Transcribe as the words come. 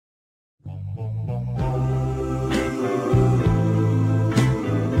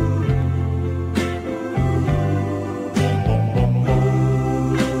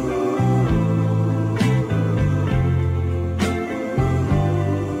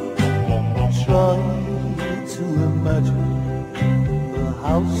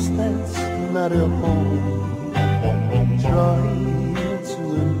Not a home. Try to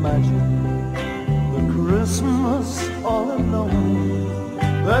imagine the Christmas all alone.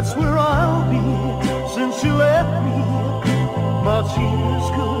 That's where I'll be since you left me. My tears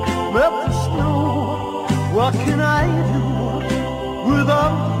could melt the snow. What can I do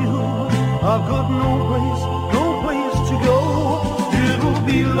without you? I've got no place to go. It'll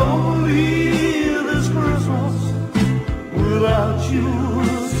be lonely this Christmas without you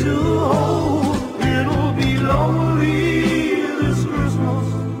to hold. It'll be lonely this Christmas,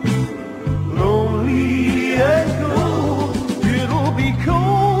 lonely and cold. It'll be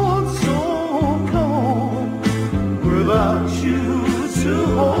cold, so cold, without you to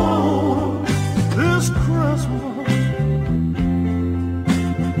hold this Christmas.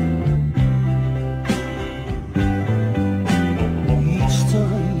 Each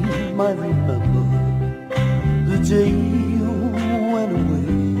time I remember the day you went away,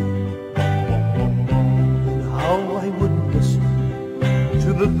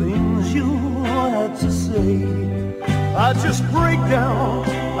 the things you had to say, I just break down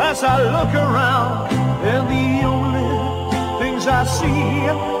as I look around, and the only things I see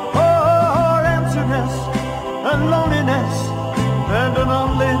are emptiness and loneliness and an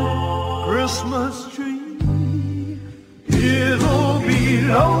unlit Christmas tree. It'll be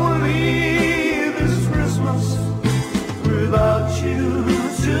lonely this Christmas without you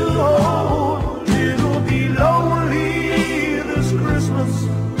to hold. It'll be lonely Christmas,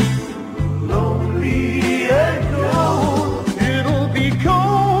 lonely and cold. It'll be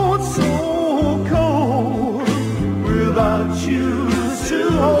cold, so cold, without you to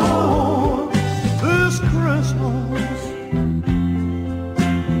hold this Christmas.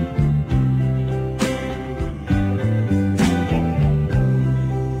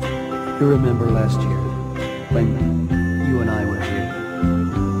 You remember last year when you and I were here?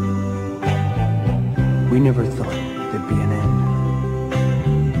 We never thought there'd be an end.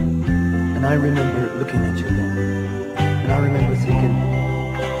 And I remember looking at you then, and I remember thinking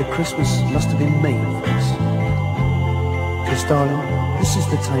that Christmas must have been made for us. Because darling, this is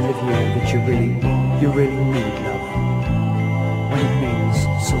the time of year that you really need love, when it means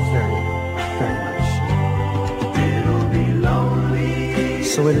so very, very much. It'll be lonely.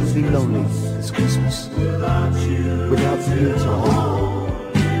 So it'll be lonely this Christmas without you to hold.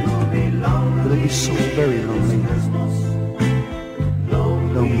 It'll be so very lonely.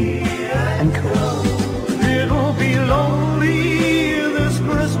 Lonely and cold. It'll be lonely this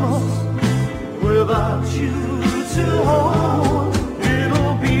Christmas without you to hold.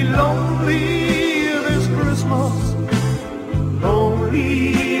 It'll be lonely this Christmas,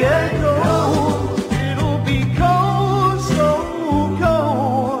 lonely and cold. It'll be cold, so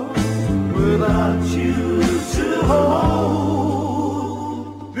cold, without you to hold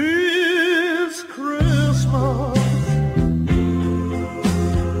this Christmas.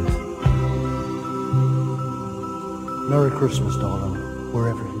 Merry Christmas, darling,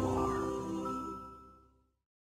 wherever